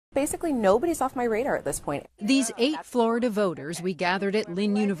Basically, nobody's off my radar at this point. These 8 Florida voters we gathered at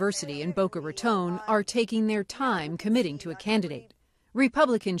Lynn University in Boca Raton are taking their time committing to a candidate.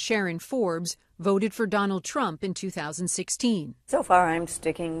 Republican Sharon Forbes voted for Donald Trump in 2016. So far, I'm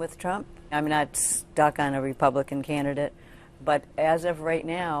sticking with Trump. I'm not stuck on a Republican candidate, but as of right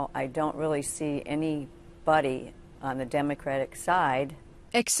now, I don't really see anybody on the Democratic side.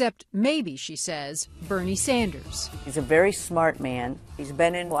 Except maybe, she says, Bernie Sanders. He's a very smart man. He's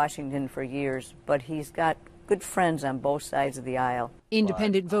been in Washington for years, but he's got good friends on both sides of the aisle.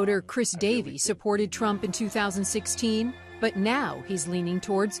 Independent voter Chris Davey supported Trump in 2016, but now he's leaning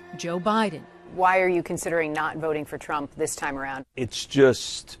towards Joe Biden. Why are you considering not voting for Trump this time around? It's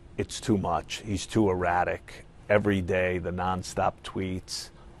too much. He's too erratic. Every day, the nonstop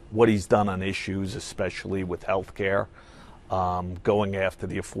tweets, what he's done on issues, especially with health care. Going after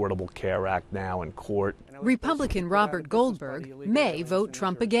the Affordable Care Act now in court. Republican Robert Goldberg may vote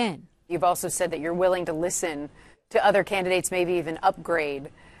Trump again. You've also said that you're willing to listen to other candidates, maybe even upgrade.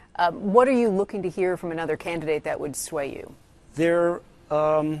 What are you looking to hear from another candidate that would sway you? Their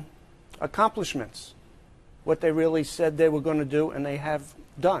accomplishments, what they really said they were going to do, and they have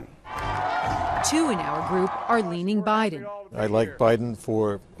done. 2 in our group are leaning Biden. I like Biden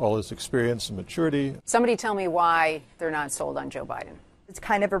for all his experience and maturity. Somebody tell me why they're not sold on Joe Biden. It's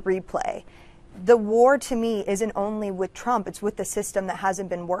kind of a replay. The war, to me, isn't only with Trump, it's with the system that hasn't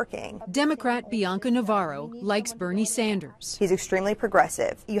been working. Democrat Bianca Navarro likes Bernie Sanders. He's extremely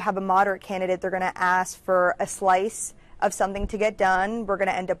progressive. You have a moderate candidate, they're going to ask for a slice of something to get done. We're going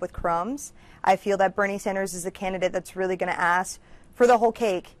to end up with crumbs. I feel that Bernie Sanders is a candidate that's really going to ask for the whole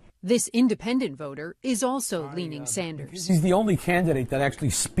cake. This independent voter is also leaning Sanders. He's the only candidate that actually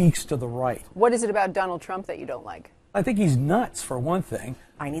speaks to the right. What is it about Donald Trump that you don't like? I think he's nuts, for one thing.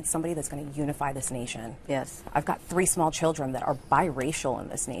 I need somebody that's going to unify this nation. Yes. I've got 3 small children that are biracial in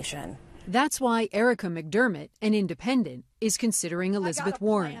this nation. That's why Erica McDermott, an independent, is considering Elizabeth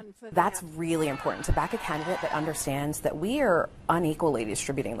Warren. That's really important, to back a candidate that understands that we are unequally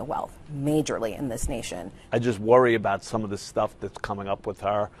distributing the wealth, majorly in this nation. I just worry about some of the stuff that's coming up with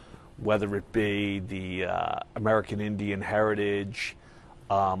her, whether it be the American Indian heritage,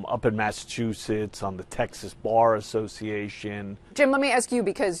 up in Massachusetts on the Texas Bar Association. Jim, let me ask you,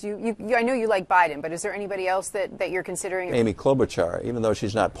 because I know you like Biden, but is there anybody else that you're considering? Amy Klobuchar, even though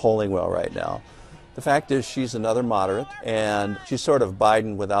she's not polling well right now. The fact is she's another moderate, and she's sort of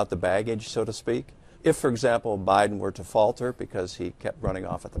Biden without the baggage, so to speak. If, for example, Biden were to falter because he kept running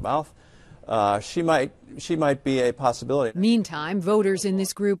off at the mouth, she might be a possibility. Meantime, voters in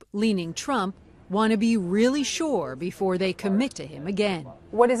this group leaning Trump want to be really sure before they commit to him again.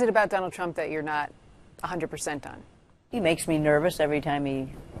 What is it about Donald Trump that you're not 100% on? He makes me nervous every time he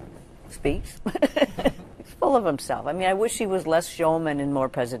speaks. He's full of himself. I mean, I wish he was less showman and more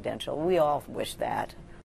presidential. We all wish that.